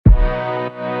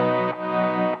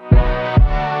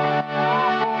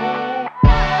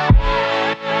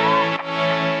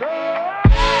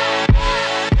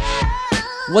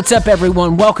What's up,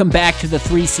 everyone? Welcome back to the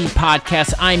 3C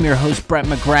Podcast. I'm your host, Brett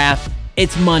McGrath.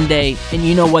 It's Monday, and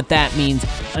you know what that means.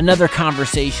 Another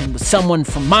conversation with someone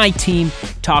from my team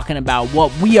talking about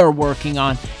what we are working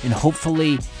on, and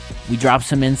hopefully we drop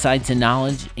some insights and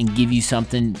knowledge and give you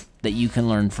something that you can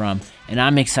learn from. And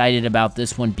I'm excited about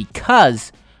this one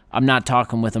because I'm not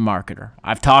talking with a marketer.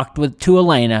 I've talked to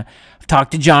Elena. I've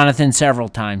talked to Jonathan several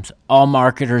times, all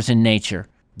marketers in nature.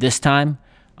 This time,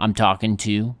 I'm talking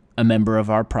to a member of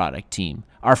our product team,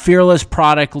 our fearless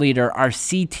product leader, our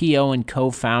CTO and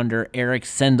co-founder, Eric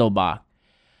Sendelbach.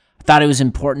 I thought it was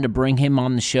important to bring him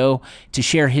on the show to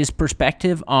share his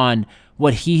perspective on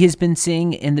what he has been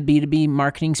seeing in the B2B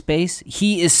marketing space.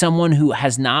 He is someone who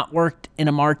has not worked in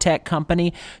a MarTech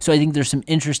company, so I think there's some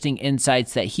interesting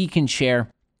insights that he can share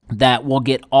that will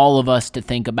get all of us to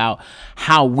think about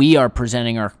how we are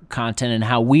presenting our content and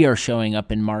how we are showing up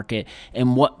in market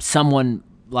and what someone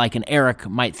like an Eric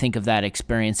might think of that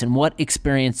experience and what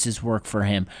experiences work for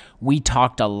him. We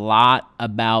talked a lot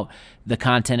about the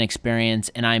content experience,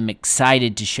 and I'm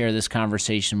excited to share this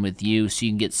conversation with you so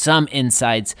you can get some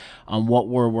insights on what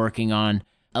we're working on,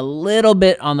 a little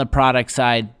bit on the product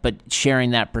side, but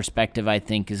sharing that perspective I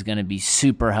think is going to be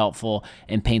super helpful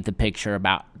and paint the picture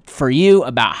about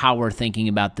how we're thinking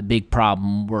about the big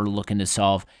problem we're looking to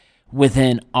solve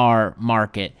within our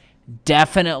market.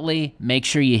 Definitely make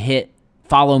sure you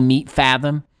follow Meet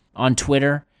Fathom on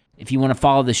Twitter. If you want to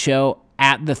follow the show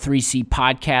at the 3C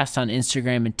Podcast on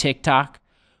Instagram and TikTok.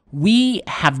 We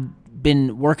have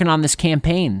been working on this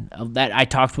campaign that I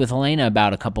talked with Elena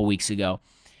about a couple weeks ago,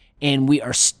 and we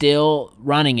are still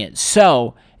running it.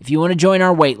 So if you want to join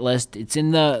our wait list, it's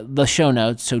in the show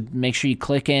notes. So make sure you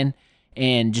click in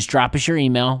and just drop us your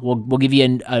email. We'll give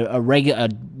you a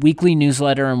weekly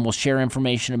newsletter, and we'll share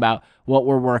information about what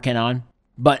we're working on.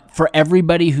 But for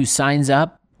everybody who signs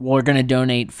up, we're going to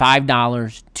donate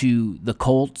 $5 to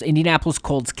the Indianapolis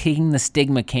Colts Kicking the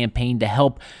Stigma campaign to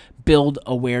help build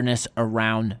awareness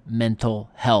around mental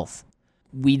health.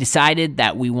 We decided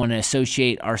that we want to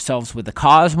associate ourselves with a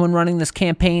cause when running this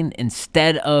campaign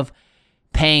instead of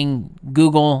paying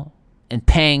Google and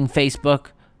paying Facebook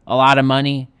a lot of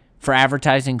money for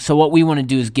advertising. So what we want to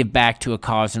do is give back to a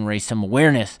cause and raise some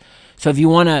awareness. So if you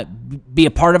want to be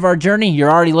a part of our journey,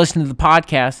 you're already listening to the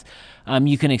podcast,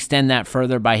 you can extend that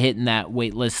further by hitting that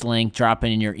waitlist link,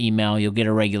 dropping in your email. You'll get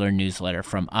a regular newsletter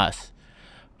from us.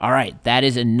 All right, that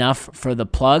is enough for the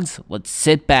plugs. Let's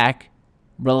sit back,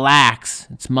 relax.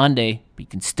 It's Monday, but you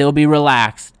can still be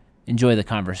relaxed. Enjoy the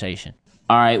conversation.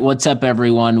 All right, what's up,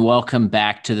 everyone? Welcome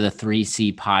back to the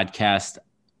 3C Podcast,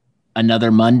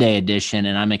 another Monday edition,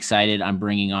 and I'm excited. I'm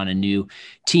bringing on a new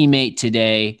teammate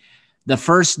today. The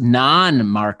first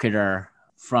non-marketer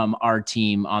from our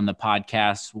team on the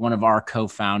podcast, one of our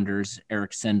co-founders,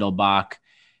 Eric Sendelbach.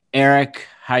 Eric,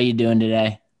 how are you doing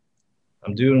today?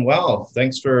 I'm doing well.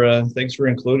 Thanks for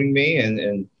including me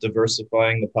and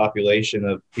diversifying the population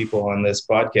of people on this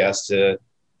podcast to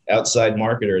outside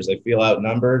marketers. I feel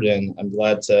outnumbered, and I'm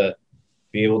glad to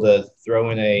be able to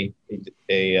throw in a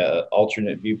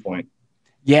alternate viewpoint.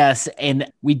 Yes,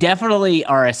 and we definitely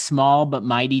are a small but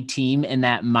mighty team, and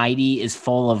that mighty is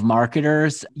full of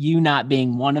marketers, you not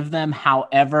being one of them.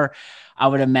 However, I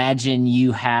would imagine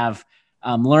you have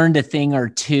learned a thing or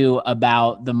two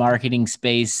about the marketing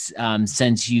space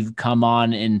since you've come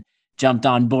on and jumped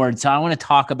on board. So I want to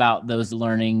talk about those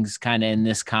learnings kind of in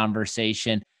this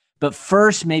conversation. But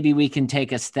first, maybe we can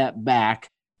take a step back,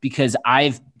 because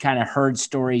I've kind of heard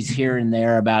stories here and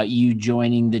there about you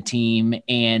joining the team.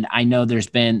 And I know there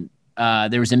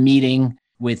was a meeting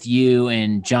with you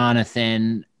and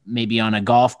Jonathan, maybe on a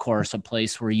golf course, a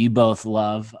place where you both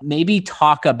love. Maybe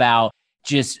talk about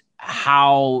just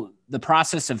how the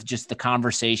process of just the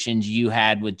conversations you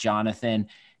had with Jonathan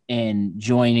and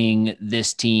joining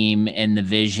this team and the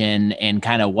vision and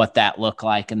kind of what that looked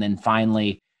like. And then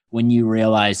finally, when you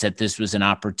realized that this was an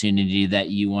opportunity that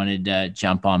you wanted to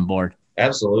jump on board?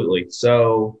 Absolutely.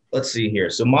 So let's see here.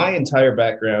 So my entire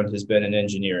background has been in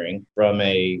engineering from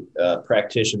a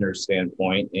practitioner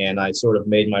standpoint, and I sort of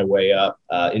made my way up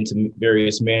into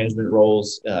various management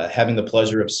roles, having the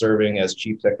pleasure of serving as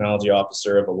chief technology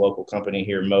officer of a local company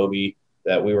here, Moby,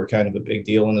 that we were kind of a big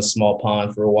deal in a small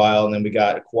pond for a while, and then we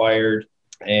got acquired.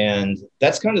 And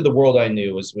that's kind of the world I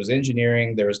knew was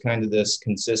engineering. There was kind of this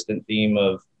consistent theme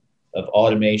of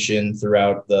automation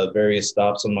throughout the various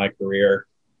stops in my career.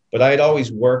 But I had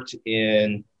always worked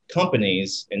in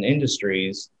companies and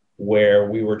industries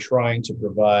where we were trying to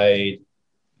provide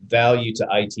value to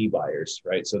IT buyers,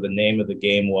 right? So the name of the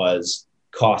game was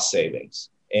cost savings.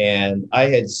 And I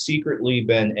had secretly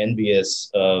been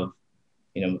envious of,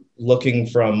 looking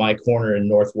from my corner in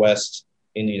Northwest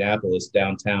Indianapolis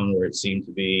downtown, where it seemed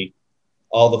to be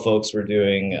all the folks were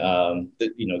doing,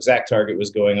 Exact Target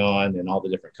was going on, and all the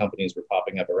different companies were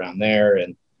popping up around there.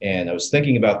 And I was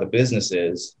thinking about the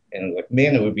businesses, and I was like,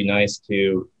 man, it would be nice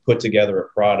to put together a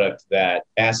product that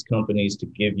asks companies to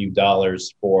give you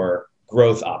dollars for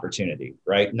growth opportunity,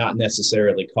 right? Not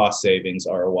necessarily cost savings,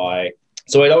 ROI.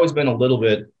 So I'd always been a little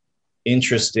bit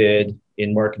interested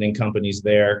in marketing companies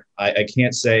there. I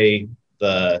can't say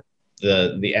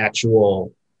the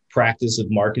actual practice of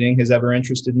marketing has ever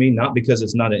interested me, not because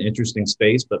it's not an interesting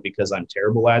space, but because I'm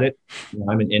terrible at it.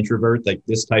 I'm an introvert. Like,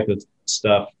 this type of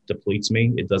stuff depletes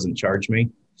me. It doesn't charge me.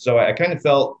 So I kind of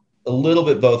felt a little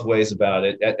bit both ways about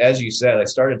it. As you said, I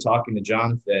started talking to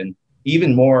Jonathan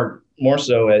even more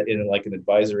so in like an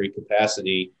advisory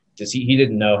capacity, because he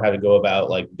didn't know how to go about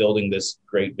like building this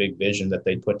great big vision that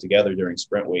they'd put together during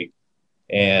sprint week.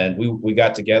 And we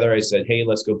got together. I said, hey,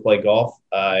 let's go play golf.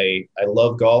 I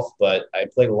love golf, but I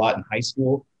played a lot in high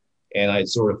school and I'd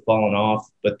sort of fallen off.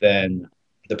 But then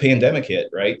the pandemic hit,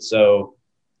 right? So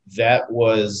that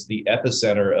was the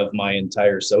epicenter of my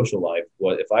entire social life.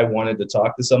 If I wanted to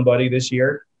talk to somebody this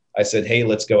year, I said, hey,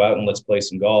 let's go out and let's play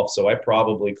some golf. So I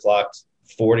probably clocked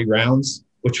 40 rounds,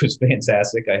 which was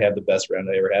fantastic. I had the best round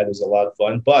I ever had. It was a lot of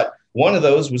fun. But one of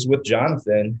those was with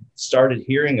Jonathan. Started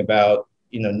hearing about,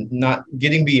 not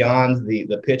getting beyond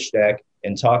the pitch deck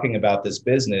and talking about this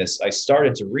business. I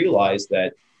started to realize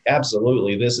that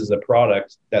absolutely this is a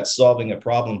product that's solving a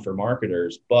problem for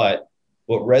marketers. But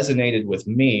what resonated with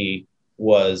me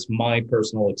was my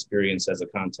personal experience as a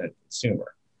content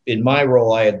consumer. In my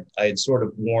role, I had sort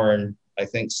of worn, I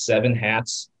think, 7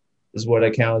 hats is what I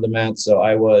counted them at. So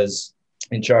I was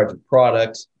in charge of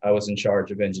product. I was in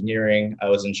charge of engineering. I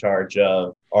was in charge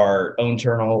of our own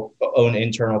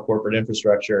internal corporate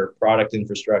infrastructure, product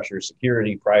infrastructure,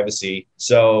 security, privacy.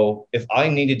 So if I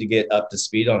needed to get up to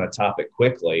speed on a topic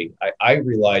quickly, I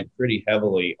relied pretty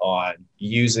heavily on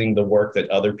using the work that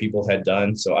other people had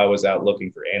done. So I was out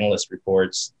looking for analyst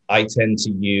reports. I tend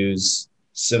to use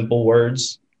simple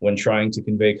words when trying to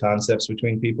convey concepts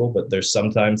between people, but there's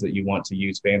sometimes that you want to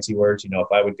use fancy words.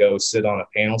 If I would go sit on a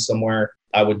panel somewhere,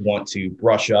 I would want to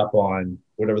brush up on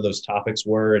whatever those topics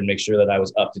were and make sure that I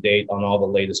was up to date on all the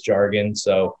latest jargon.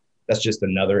 So that's just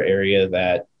another area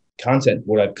that content,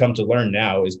 what I've come to learn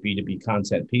now is B2B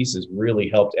content pieces really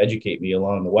helped educate me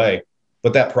along the way.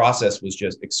 But that process was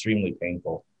just extremely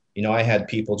painful. I had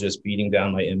people just beating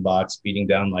down my inbox, beating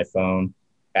down my phone,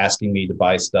 asking me to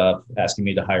buy stuff, asking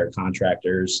me to hire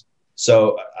contractors.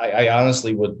 So I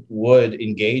honestly would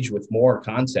engage with more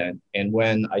content. And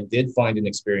when I did find an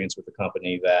experience with a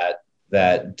company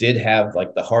that did have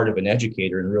like the heart of an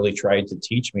educator and really tried to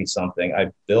teach me something, I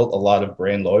built a lot of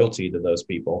brand loyalty to those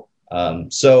people.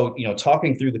 So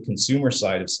talking through the consumer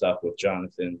side of stuff with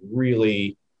Jonathan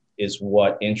really is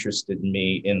what interested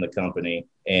me in the company.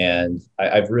 And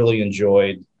I've really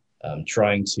enjoyed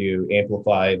trying to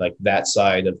amplify like that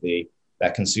side of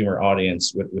that consumer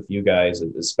audience with you guys,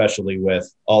 especially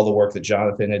with all the work that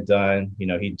Jonathan had done.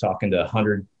 He'd talking to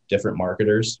 100 different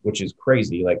marketers, which is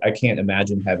crazy. Like, I can't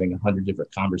imagine having 100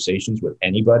 different conversations with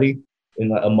anybody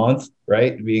in a month,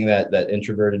 right? Being that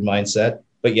introverted mindset.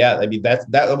 But yeah, I mean,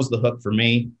 that was the hook for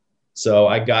me. So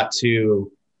I got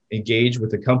to engage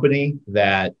with a company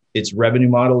that its revenue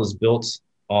model is built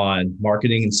on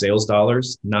marketing and sales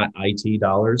dollars, not IT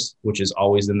dollars, which is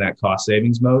always in that cost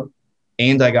savings mode.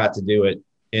 And I got to do it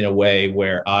in a way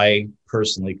where I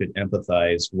personally could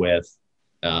empathize with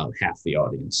half the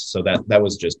audience. So that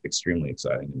was just extremely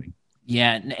exciting to me.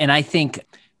 Yeah. And I think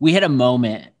we had a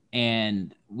moment,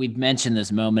 and we've mentioned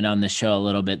this moment on the show a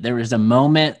little bit. There was a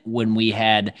moment when we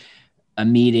had a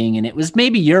meeting, and it was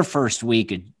maybe your first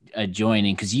week of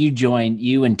joining, because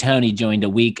you and Tony joined a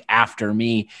week after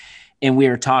me. And we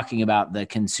were talking about the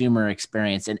consumer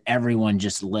experience, and everyone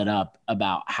just lit up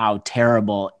about how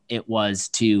terrible it was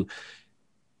to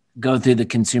go through the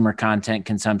consumer content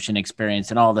consumption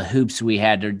experience and all the hoops we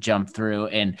had to jump through.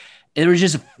 And there was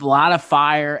just a lot of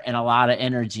fire and a lot of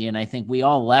energy. And I think we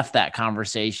all left that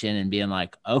conversation and being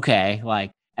like, okay,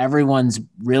 like everyone's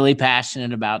really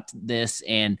passionate about this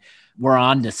and we're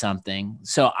on to something.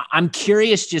 So I'm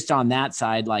curious just on that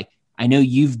side. Like, I know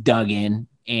you've dug in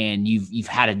and you've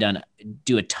had to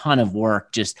do a ton of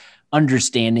work just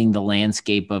understanding the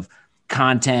landscape of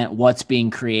content, what's being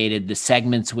created, the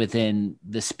segments within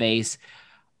the space.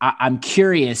 I'm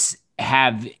curious,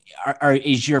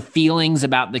 is your feelings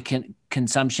about the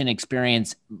consumption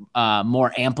experience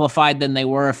more amplified than they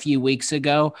were a few weeks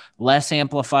ago, less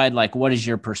amplified? Like, what is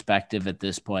your perspective at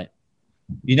this point?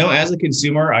 As a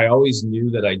consumer, I always knew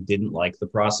that I didn't like the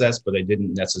process, but I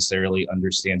didn't necessarily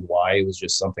understand why. It was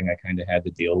just something I kind of had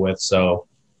to deal with. So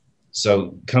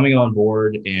coming on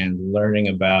board and learning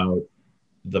about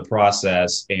the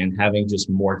process and having just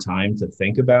more time to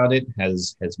think about it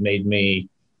has made me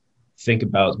think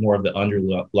about more of the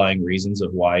underlying reasons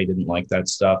of why I didn't like that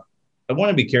stuff. I want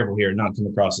to be careful here and not come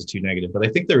across as too negative, but I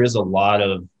think there is a lot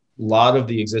of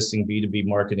the existing B2B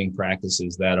marketing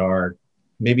practices that are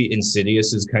maybe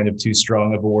insidious is kind of too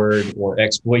strong of a word, or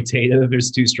exploitative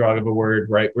is too strong of a word,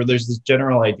 right? Where there's this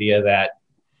general idea that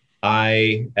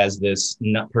I, as this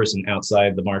nut person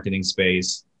outside the marketing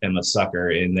space, am a sucker.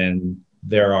 And then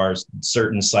there are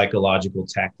certain psychological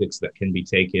tactics that can be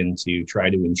taken to try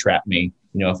to entrap me.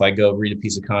 If I go read a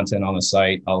piece of content on a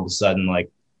site, all of a sudden, like,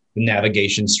 the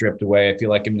navigation stripped away. I feel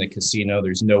like I'm in a casino.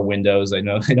 There's no windows. I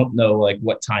don't know like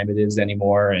what time it is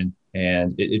anymore. And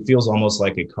it feels almost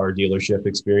like a car dealership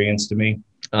experience to me.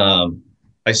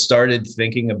 I started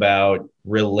thinking about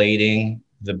relating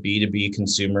the B2B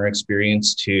consumer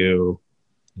experience to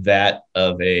that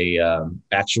of a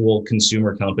actual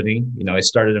consumer company. I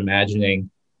started imagining,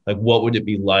 like, what would it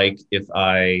be like if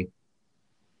I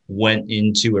went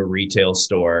into a retail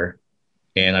store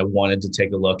and I wanted to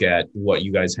take a look at what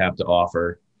you guys have to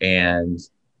offer. And,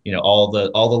 all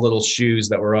the little shoes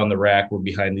that were on the rack were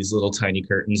behind these little tiny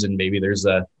curtains. And maybe there's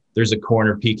a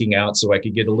corner peeking out so I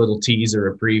could get a little tease or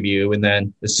a preview. And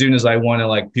then as soon as I want to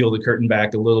like peel the curtain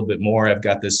back a little bit more, I've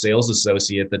got this sales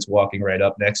associate that's walking right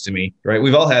up next to me, right?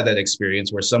 We've all had that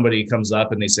experience where somebody comes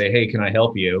up and they say, "Hey, can I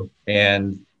help you?"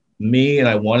 And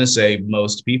I want to say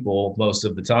most people, most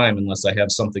of the time, unless I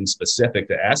have something specific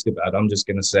to ask about, I'm just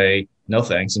going to say, "No,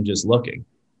 thanks. I'm just looking."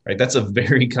 Right? That's a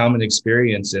very common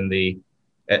experience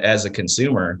as a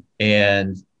consumer.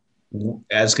 And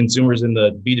as consumers in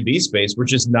the B2B space, we're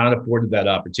just not afforded that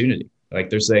opportunity.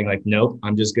 Like, they're saying like, "Nope,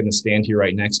 I'm just going to stand here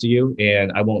right next to you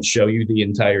and I won't show you the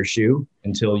entire shoe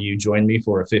until you join me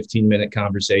for a 15-minute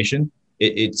conversation."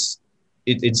 It's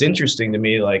interesting to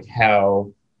me, like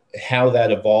how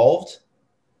that evolved.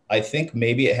 I think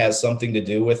maybe it has something to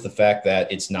do with the fact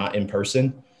that it's not in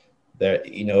person. That,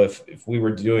 if we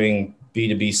were doing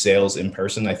B2B sales in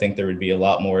person, I think there would be a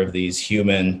lot more of these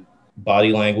human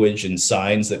body language and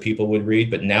signs that people would read.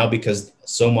 But now, because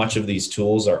so much of these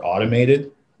tools are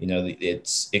automated,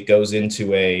 it goes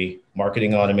into a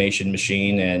marketing automation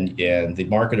machine, and the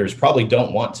marketers probably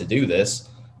don't want to do this,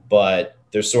 but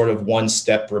they're sort of one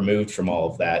step removed from all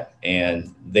of that,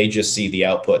 and they just see the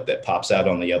output that pops out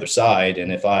on the other side.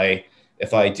 And if I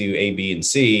do A, B, and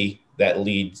C,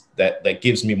 that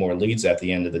gives me more leads at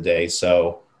the end of the day.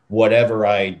 So whatever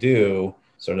I do,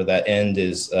 sort of that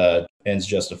ends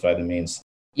justify the means.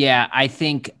 Yeah, I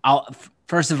think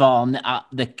first of all,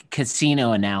 the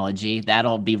casino analogy,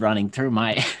 that'll be running through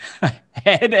my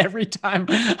head every time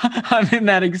I'm in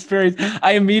that experience.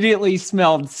 I immediately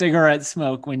smelled cigarette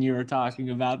smoke when you were talking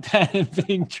about that and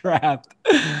being trapped.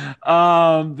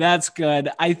 That's good.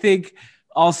 I think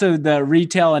also the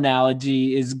retail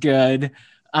analogy is good.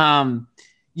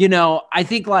 I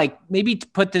think like maybe to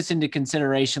put this into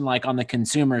consideration, like on the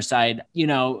consumer side,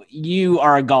 you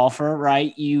are a golfer,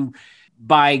 right? You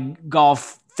buy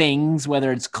golf things,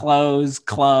 whether it's clothes,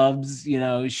 clubs,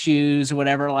 shoes,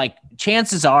 whatever. Like,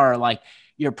 chances are, like,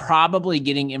 you're probably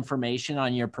getting information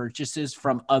on your purchases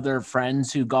from other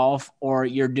friends who golf, or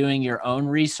you're doing your own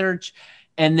research.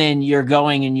 And then you're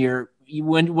going and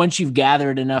once you've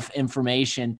gathered enough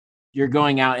information, you're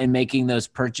going out and making those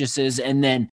purchases. And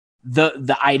then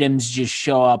the items just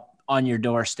show up on your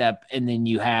doorstep, and then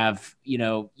you have,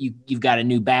 you've got a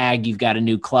new bag, you've got a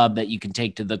new club that you can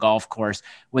take to the golf course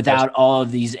without all of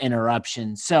these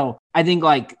interruptions. So I think,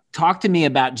 like, talk to me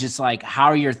about just like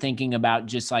how you're thinking about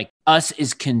just like us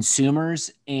as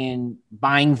consumers and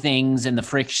buying things and the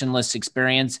frictionless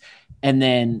experience, and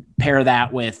then pair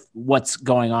that with what's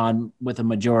going on with a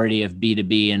majority of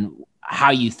B2B and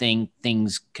how you think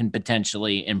things can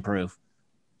potentially improve.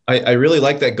 I really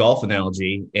like that golf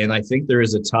analogy. And I think there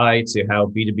is a tie to how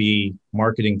B2B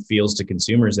marketing feels to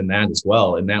consumers in that as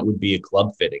well. And that would be a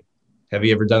club fitting. Have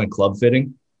you ever done a club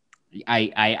fitting?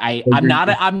 I'm not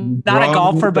a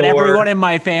golfer, but everyone in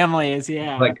my family is.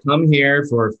 Yeah. Like, come here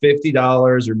for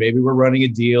 $50, or maybe we're running a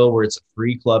deal where it's a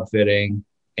free club fitting,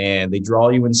 and they draw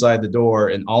you inside the door,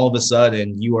 and all of a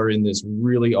sudden you are in this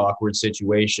really awkward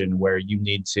situation where you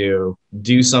need to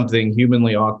do something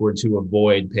humanly awkward to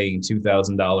avoid paying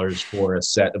 $2,000 for a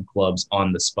set of clubs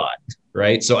on the spot,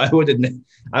 right? So I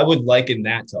would liken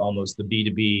that to almost the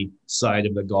B2B side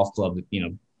of the golf club,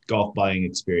 golf buying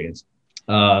experience.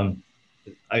 I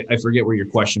forget where your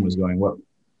question was going. What?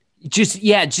 Just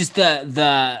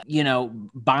the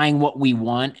buying what we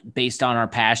want based on our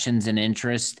passions and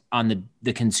interests on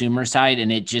the consumer side,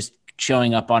 and it just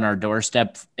showing up on our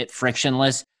doorstep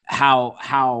frictionless.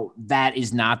 How that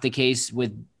is not the case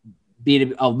with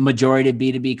B2B, a majority of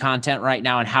B2B content right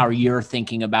now, and how you're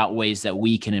thinking about ways that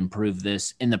we can improve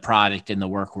this in the product and the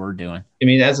work we're doing. I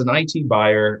mean, as an IT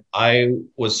buyer, I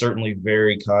was certainly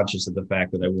very conscious of the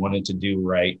fact that I wanted to do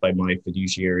right by my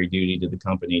fiduciary duty to the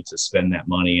company to spend that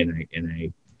money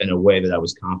in a way that I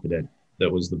was confident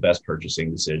that was the best purchasing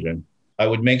decision. I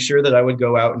would make sure that I would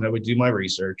go out and I would do my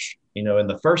research, and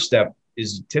the first step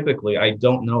is typically I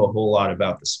don't know a whole lot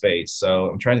about the space. So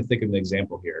I'm trying to think of an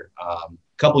example here. A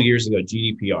couple years ago,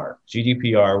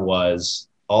 GDPR was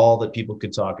all that people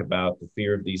could talk about, the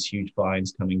fear of these huge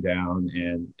fines coming down.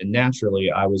 And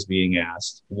naturally, I was being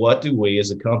asked, what do we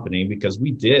as a company, because we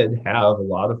did have a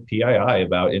lot of PII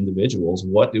about individuals,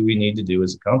 what do we need to do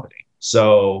as a company?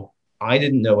 So I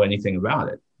didn't know anything about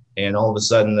it. And all of a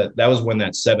sudden, that was when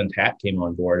that seventh hat came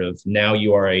on board of now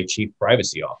you are a chief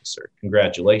privacy officer.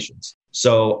 Congratulations.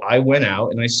 So I went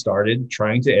out and I started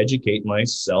trying to educate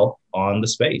myself on the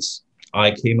space.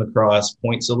 I came across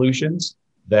point solutions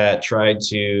that tried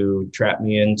to trap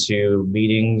me into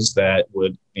meetings that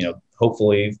would,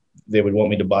 hopefully they would want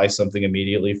me to buy something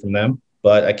immediately from them.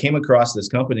 But I came across this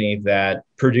company that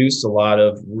produced a lot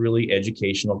of really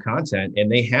educational content, and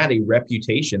they had a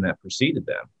reputation that preceded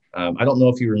them. I don't know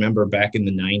if you remember back in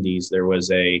the 90s, what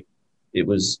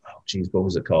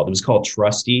was it called? It was called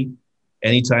Trusty.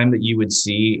 Anytime that you would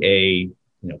see a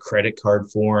credit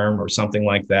card form or something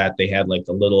like that, they had like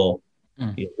the little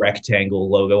rectangle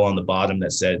logo on the bottom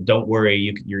that said, "Don't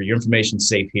worry, your information's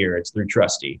safe here. It's through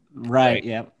Trusty." Right.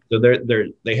 Yeah. So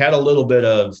they had a little bit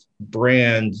of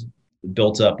brand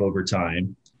built up over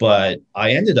time, but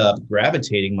I ended up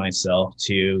gravitating myself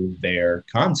to their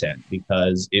content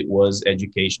because it was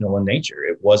educational in nature.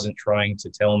 It wasn't trying to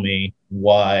tell me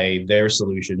why their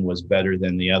solution was better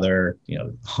than the other,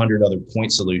 100 other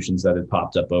point solutions that had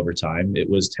popped up over time. It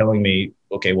was telling me,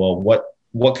 okay, well,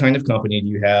 what kind of company do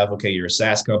you have? Okay, you're a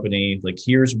SaaS company. Like,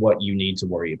 here's what you need to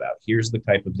worry about. Here's the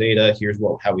type of data. Here's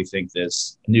how we think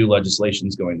this new legislation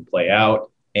is going to play out.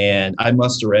 And I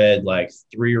must have read like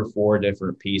 3 or 4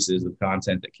 different pieces of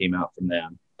content that came out from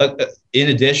them, in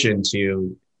addition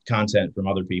to content from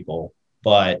other people.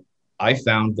 But I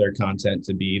found their content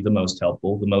to be the most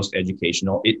helpful, the most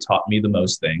educational. It taught me the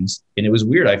most things. And it was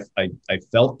weird. I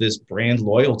felt this brand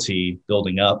loyalty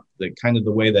building up, the kind of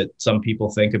the way that some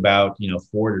people think about,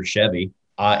 Ford or Chevy.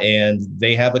 And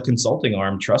they have a consulting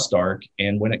arm, TrustArc.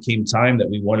 And when it came time that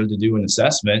we wanted to do an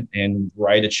assessment and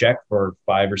write a check for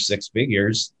 5 or 6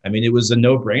 figures, I mean, it was a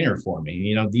no-brainer for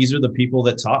me. These are the people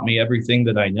that taught me everything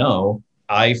that I know.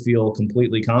 I feel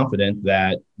completely confident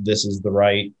that this is the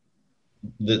right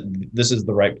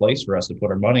place for us to put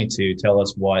our money to tell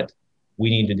us what we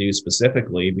need to do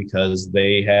specifically, because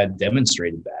they had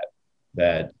demonstrated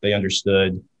that they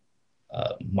understood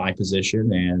my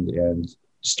position and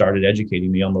started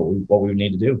educating me on what we would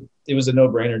need to do. It was a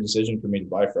no-brainer decision for me to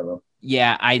buy from them.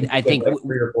 Yeah, I think like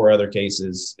 3 or 4 other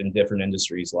cases in different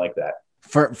industries like that.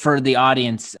 For the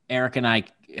audience, Eric and I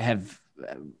have,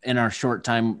 in our short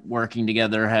time working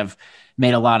together, have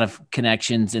made a lot of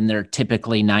connections, and they're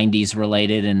typically 90s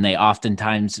related. And they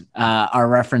oftentimes are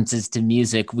references to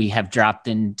music. We have dropped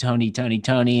in Tony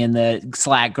in the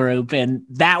Slack group. And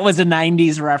that was a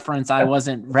 90s reference I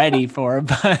wasn't ready for,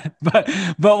 but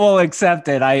we'll accept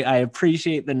it. I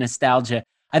appreciate the nostalgia.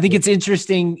 I think it's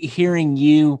interesting hearing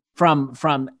you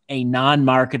from a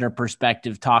non-marketer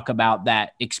perspective talk about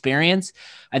that experience.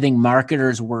 I think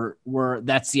marketers were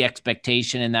that's the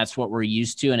expectation, and that's what we're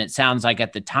used to. And it sounds like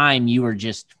at the time you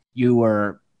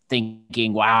were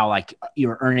thinking, wow, like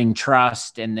you're earning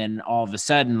trust, and then all of a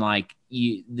sudden, like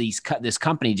this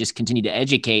company just continued to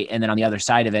educate, and then on the other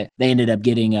side of it, they ended up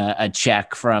getting a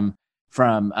check from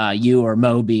you or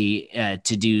Moby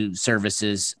to do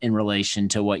services in relation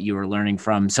to what you were learning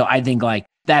from. So I think like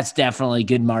that's definitely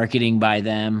good marketing by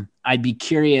them. I'd be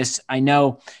curious. I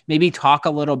know, maybe talk a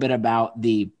little bit about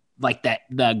the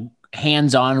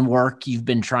hands-on work you've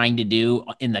been trying to do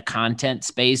in the content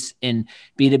space in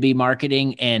B2B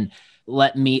marketing, and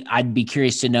I'd be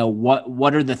curious to know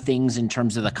what are the things in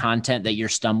terms of the content that you're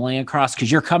stumbling across,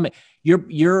 because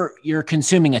you're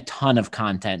consuming a ton of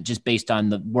content just based on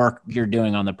the work you're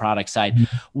doing on the product side.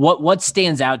 Mm-hmm. What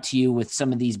stands out to you with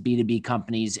some of these B2B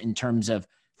companies in terms of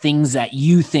things that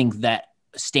you think that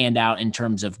stand out in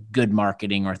terms of good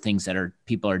marketing, or things that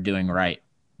people are doing right?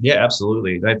 Yeah,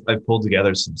 absolutely. I've pulled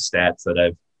together some stats that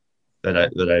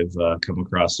I've come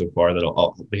across so far that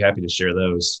I'll be happy to share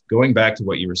those. Going back to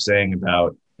what you were saying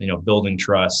about building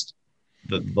trust,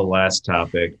 the last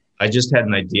topic, I just had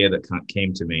an idea that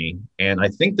came to me. And I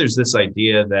think there's this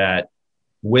idea that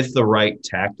with the right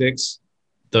tactics,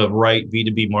 the right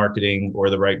B2B marketing or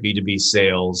the right B2B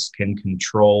sales can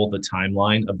control the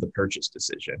timeline of the purchase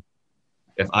decision.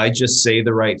 If I just say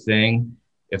the right thing,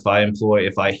 if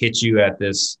I hit you at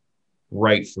this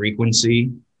right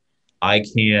frequency, I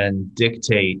can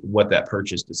dictate what that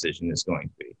purchase decision is going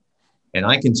to be. And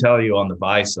I can tell you on the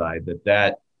buy side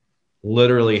that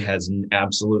literally has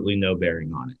absolutely no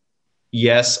bearing on it.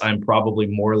 Yes, I'm probably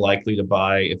more likely to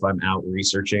buy if I'm out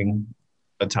researching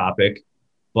a topic,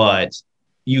 but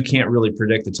you can't really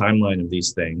predict the timeline of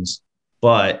these things.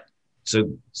 But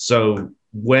so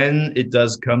when it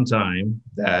does come time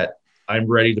that I'm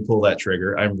ready to pull that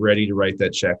trigger, I'm ready to write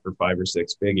that check for 5 or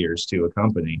 6 figures to a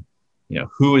company,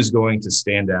 who is going to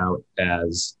stand out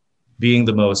as being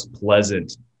the most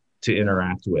pleasant to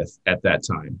interact with at that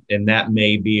time. And that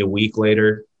may be a week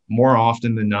later. More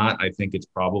often than not, I think it's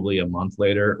probably a month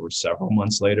later or several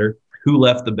months later. Who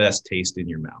left the best taste in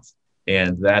your mouth?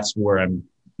 And that's where I'm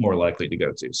more likely to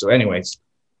go to. So anyways,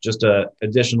 just a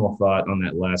additional thought on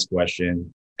that last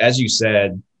question. As you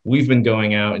said, we've been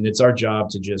going out and it's our job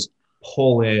to just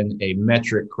pull in a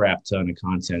metric crap ton of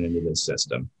content into this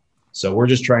system. So we're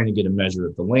just trying to get a measure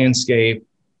of the landscape,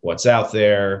 what's out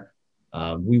there.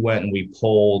 We went and we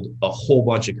pulled a whole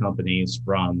bunch of companies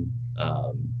from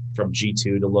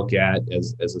G2 to look at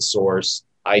as a source.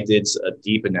 I did a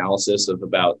deep analysis of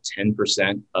about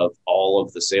 10% of all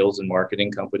of the sales and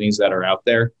marketing companies that are out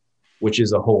there, which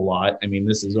is a whole lot. I mean,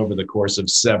 this is over the course of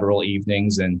several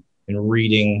evenings and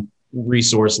reading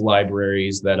resource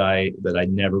libraries that I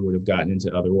never would have gotten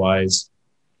into otherwise.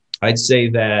 I'd say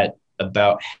that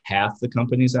about half the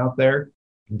companies out there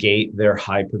gate their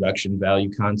high production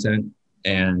value content.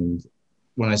 And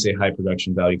when I say high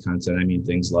production value content, I mean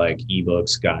things like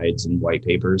ebooks, guides, and white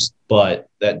papers. But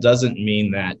that doesn't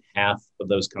mean that half of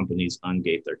those companies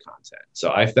ungate their content.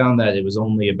 So I found that it was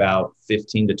only about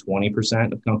 15 to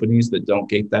 20% of companies that don't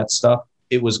gate that stuff.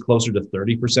 It was closer to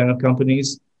 30% of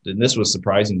companies. And this was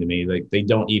surprising to me. Like they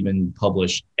don't even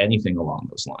publish anything along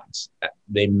those lines.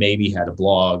 They maybe had a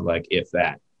blog, like if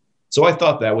that. So I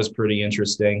thought that was pretty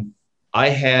interesting. I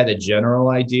had a general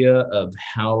idea of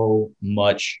how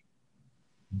much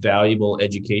valuable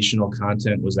educational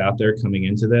content was out there coming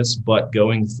into this, but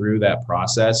going through that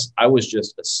process, I was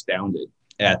just astounded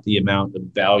at the amount of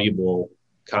valuable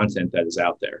content that is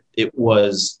out there. It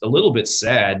was a little bit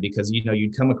sad because,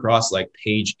 you'd come across like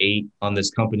page 8 on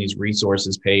this company's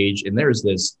resources page, and there's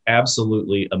this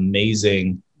absolutely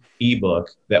amazing ebook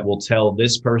that will tell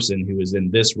this person who is in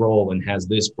this role and has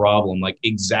this problem, like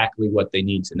exactly what they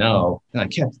need to know. And I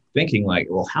kept thinking like,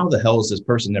 well, how the hell is this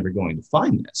person ever going to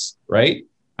find this? Right.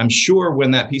 I'm sure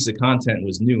when that piece of content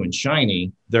was new and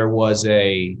shiny, there was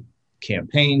a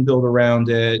campaign built around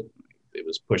it. It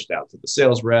was pushed out to the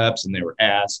sales reps and they were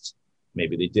asked,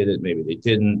 maybe they did it, maybe they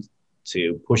didn't,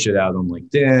 to push it out on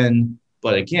LinkedIn.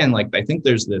 But again, like I think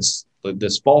there's this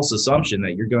false assumption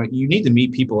that you need to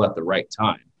meet people at the right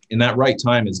time. And that right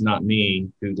time is not me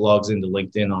who logs into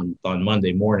LinkedIn on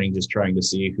Monday morning, just trying to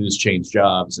see who's changed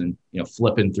jobs and,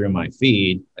 flipping through my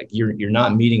feed. Like you're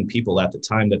not meeting people at the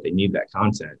time that they need that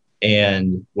content.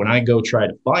 And when I go try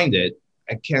to find it,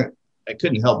 I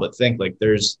couldn't help but think like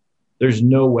there's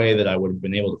no way that I would have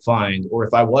been able to find, or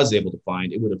if I was able to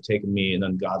find, it would have taken me an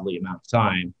ungodly amount of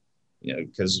time,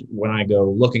 because when I go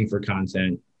looking for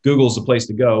content, Google's the place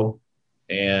to go.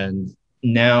 And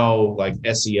now like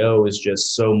SEO is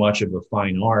just so much of a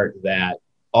fine art that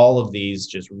all of these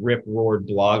just rip-roared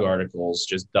blog articles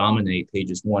just dominate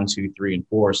pages 1, 2, 3, and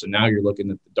 4. So now you're looking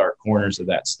at the dark corners of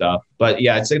that stuff. But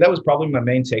yeah, I'd say that was probably my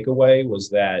main takeaway, was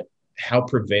that how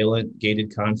prevalent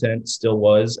gated content still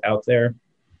was out there.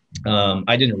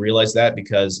 I didn't realize that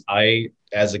because I,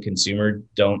 as a consumer,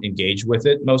 don't engage with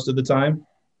it most of the time.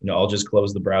 I'll just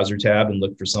close the browser tab and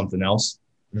look for something else.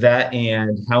 That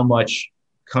and how much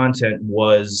content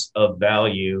was of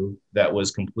value that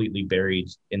was completely buried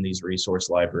in these resource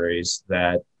libraries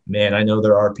that, man, I know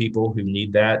there are people who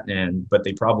need that, but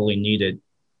they probably need it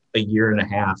a year and a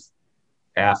half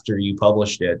after you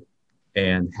published it.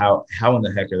 And how in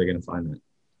the heck are they going to find that?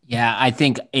 Yeah, I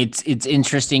think it's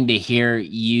interesting to hear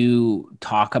you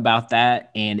talk about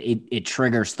that, and it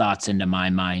triggers thoughts into my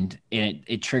mind.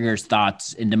 It triggers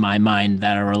thoughts into my mind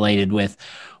that are related with,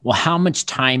 well, how much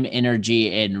time,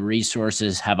 energy, and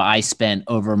resources have I spent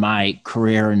over my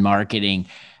career in marketing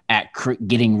at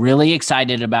getting really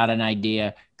excited about an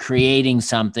idea, creating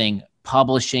something,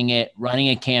 publishing it, running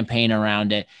a campaign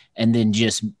around it, and then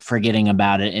just forgetting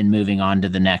about it and moving on to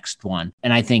the next one.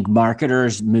 And I think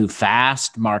marketers move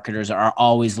fast. Marketers are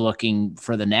always looking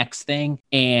for the next thing.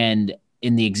 And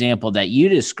in the example that you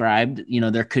described,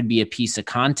 there could be a piece of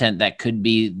content that could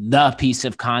be the piece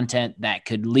of content that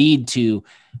could lead to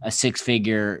a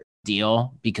six-figure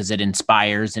deal because it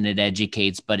inspires and it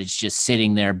educates, but it's just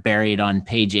sitting there buried on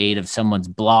page 8 of someone's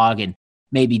blog and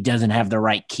maybe doesn't have the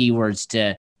right keywords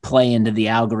to play into the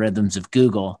algorithms of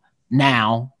Google.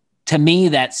 Now, to me,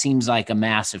 that seems like a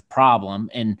massive problem.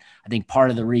 And I think part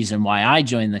of the reason why I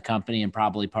joined the company, and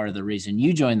probably part of the reason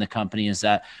you joined the company, is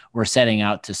that we're setting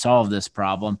out to solve this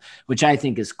problem, which I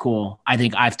think is cool. I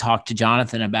think I've talked to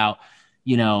Jonathan about,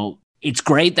 it's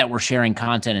great that we're sharing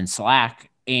content in Slack,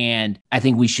 and I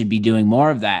think we should be doing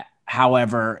more of that.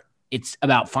 However, it's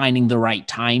about finding the right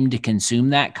time to consume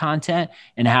that content,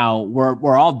 and how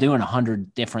we're all doing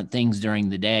 100 different things during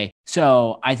the day.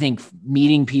 So I think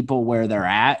meeting people where they're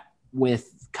at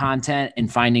with content and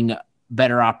finding a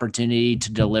better opportunity to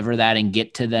deliver that and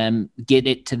get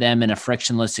it to them in a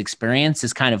frictionless experience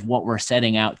is kind of what we're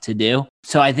setting out to do.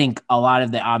 So I think a lot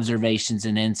of the observations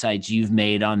and insights you've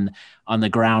made on the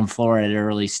ground floor at an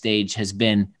early stage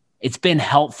it's been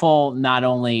helpful, not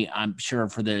only, I'm sure,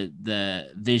 for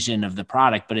the vision of the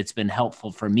product, but it's been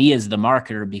helpful for me as the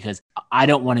marketer, because I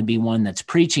don't want to be one that's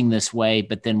preaching this way,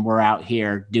 but then we're out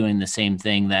here doing the same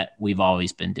thing that we've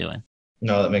always been doing.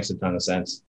 No, that makes a ton of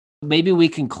sense. Maybe we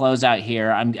can close out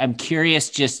here. I'm curious,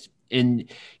 just in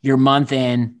your month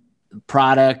in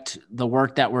product, the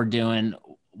work that we're doing,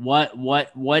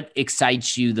 what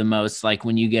excites you the most? Like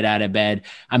when you get out of bed,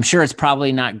 I'm sure it's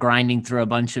probably not grinding through a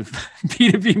bunch of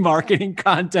B2B marketing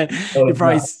content. You're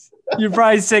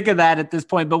probably sick of that at this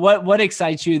point, but what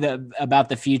excites you about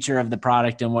the future of the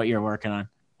product and what you're working on?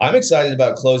 I'm excited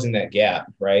about closing that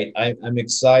gap, right? I'm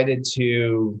excited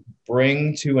to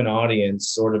bring to an audience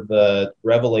sort of the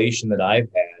revelation that I've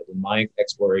had in my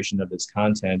exploration of this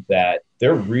content, that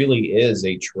there really is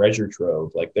a treasure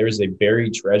trove. Like there's a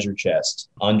buried treasure chest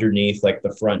underneath like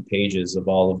the front pages of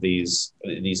all of these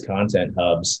content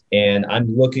hubs. And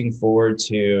I'm looking forward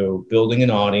to building an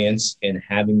audience and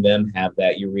having them have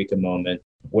that eureka moment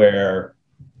where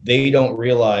they don't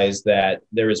realize that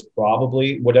there is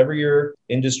probably, whatever your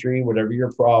industry, whatever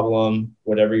your problem,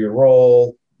 whatever your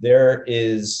role, there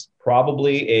is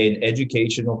probably an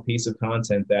educational piece of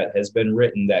content that has been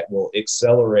written that will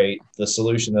accelerate the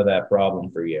solution of that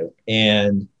problem for you.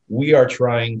 And we are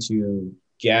trying to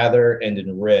gather and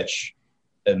enrich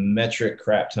a metric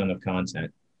crap ton of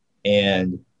content,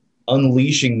 and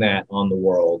unleashing that on the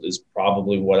world is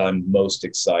probably what I'm most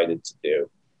excited to do.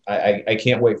 I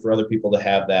can't wait for other people to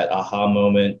have that aha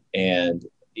moment. And,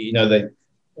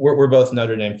 we're both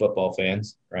Notre Dame football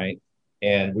fans, right?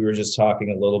 And we were just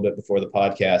talking a little bit before the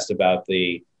podcast about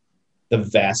the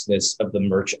vastness of the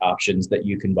merch options that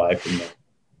you can buy from them,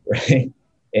 right?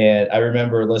 And I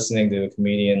remember listening to a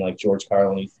comedian like George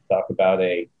Carlin used to talk about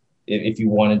if you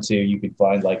wanted to, you could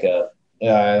find like I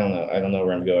don't know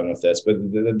where I'm going with this, but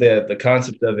the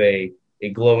concept of a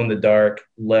glow in the dark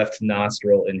left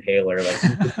nostril inhaler. Like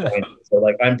you could find it. So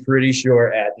like I'm pretty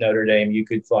sure at Notre Dame you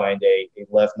could find a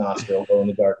left nostril glow in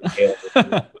the dark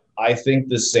inhaler. I think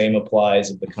the same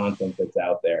applies of the content that's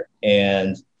out there.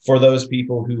 And for those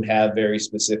people who have very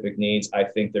specific needs, I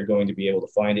think they're going to be able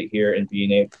to find it here, and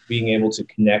being able to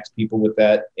connect people with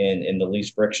that in the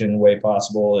least friction way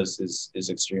possible is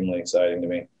extremely exciting to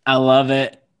me. I love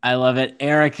it.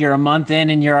 Eric, you're a month in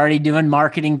and you're already doing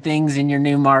marketing things in your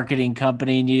new marketing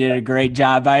company, and you did a great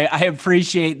job. I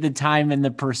appreciate the time and the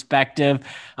perspective.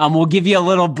 We'll give you a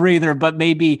little breather, but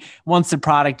maybe once the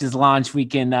product is launched, we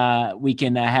can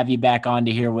have you back on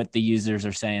to hear what the users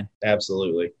are saying.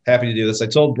 Absolutely. Happy to do this. I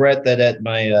told Brett that at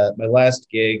my last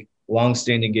gig,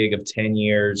 long-standing gig of 10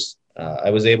 years,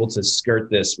 I was able to skirt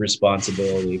this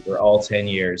responsibility for all 10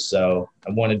 years. So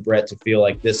I wanted Brett to feel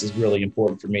like this is really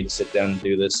important for me to sit down and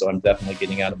do this. So I'm definitely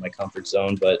getting out of my comfort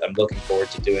zone, but I'm looking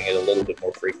forward to doing it a little bit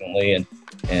more frequently and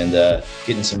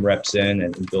getting some reps in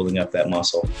and building up that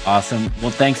muscle. Awesome.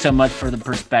 Well, thanks so much for the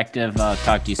perspective.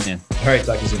 Talk to you soon. All right.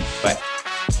 Talk to you soon. Bye.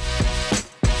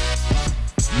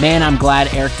 Man, I'm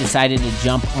glad Eric decided to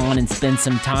jump on and spend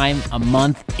some time a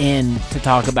month in to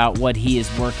talk about what he is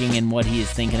working and what he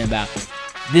is thinking about.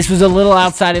 This was a little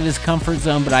outside of his comfort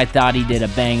zone, but I thought he did a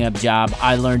bang-up job.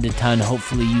 I learned a ton.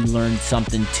 Hopefully you learned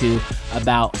something too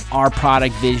about our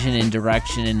product vision and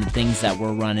direction and the things that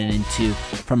we're running into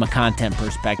from a content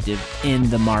perspective in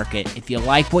the market. If you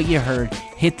like what you heard,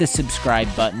 hit the subscribe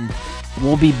button.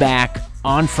 We'll be back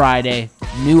on Friday,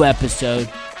 new episode,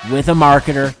 with a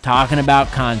marketer talking about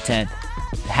content.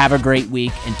 Have a great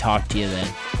week and talk to you then.